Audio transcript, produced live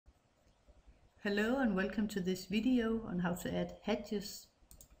Hello and welcome to this video on how to add hedges.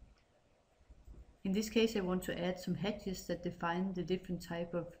 In this case I want to add some hedges that define the different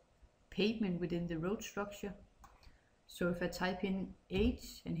type of pavement within the road structure. So if I type in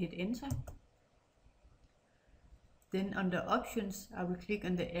H and hit enter, then under options I will click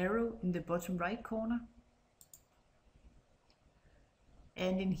on the arrow in the bottom right corner,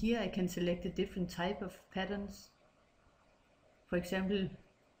 and in here I can select a different type of patterns. For example,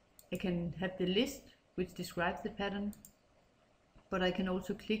 I can have the list which describes the pattern, but I can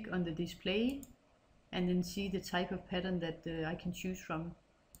also click on the display and then see the type of pattern that I can choose from.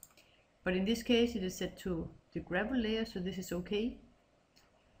 But in this case it is set to the gravel layer, so this is okay.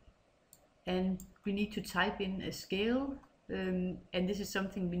 And we need to type in a scale, and this is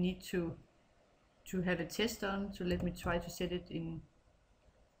something we need to have a test on. So let me try to set it in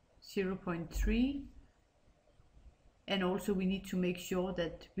 0.3. And also we need to make sure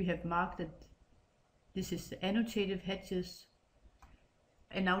that we have marked that this is the annotative hedges.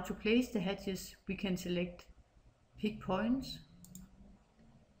 And now to place the hedges we can select pick points,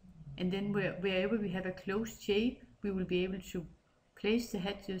 and then wherever we have a closed shape we will be able to place the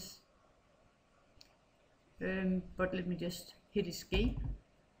hedges. But let me just hit escape,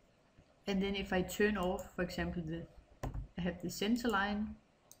 and then if I turn off, for example, I have the center line.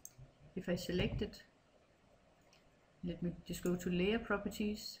 If I select it, let me just go to layer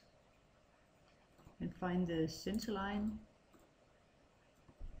properties and find the center line,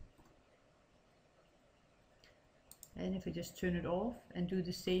 and if I just turn it off and do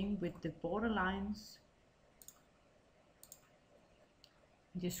the same with the border lines,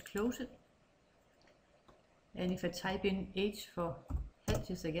 just close it, and if I type in H for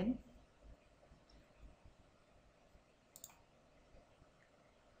hedges again,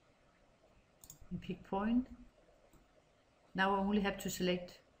 and pick point, now I only have to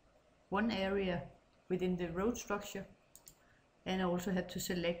select one area within the road structure, and I also have to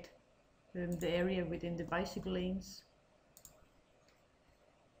select the area within the bicycle lanes.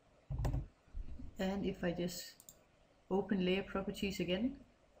 And if I just open layer properties again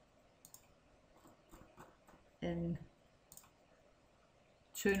and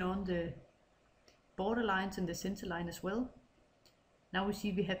turn on the border lines and the center line as well, now we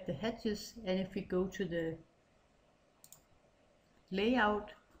see we have the hedges. And if we go to the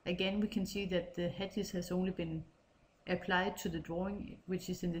layout again, we can see that the hedges has only been applied to the drawing, which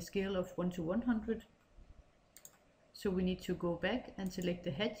is in the scale of 1 to 100. So we need to go back and select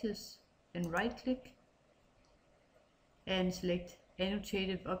the hedges and right click and select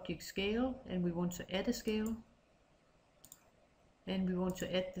annotative object scale, and we want to add a scale, and we want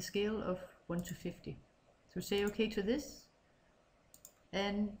to add the scale of 1 to 50. So say OK to this,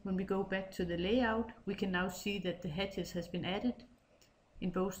 and when we go back to the layout we can now see that the hedges has been added in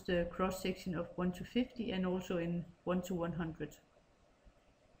both the cross section of 1 to 50 and also in 1 to 100.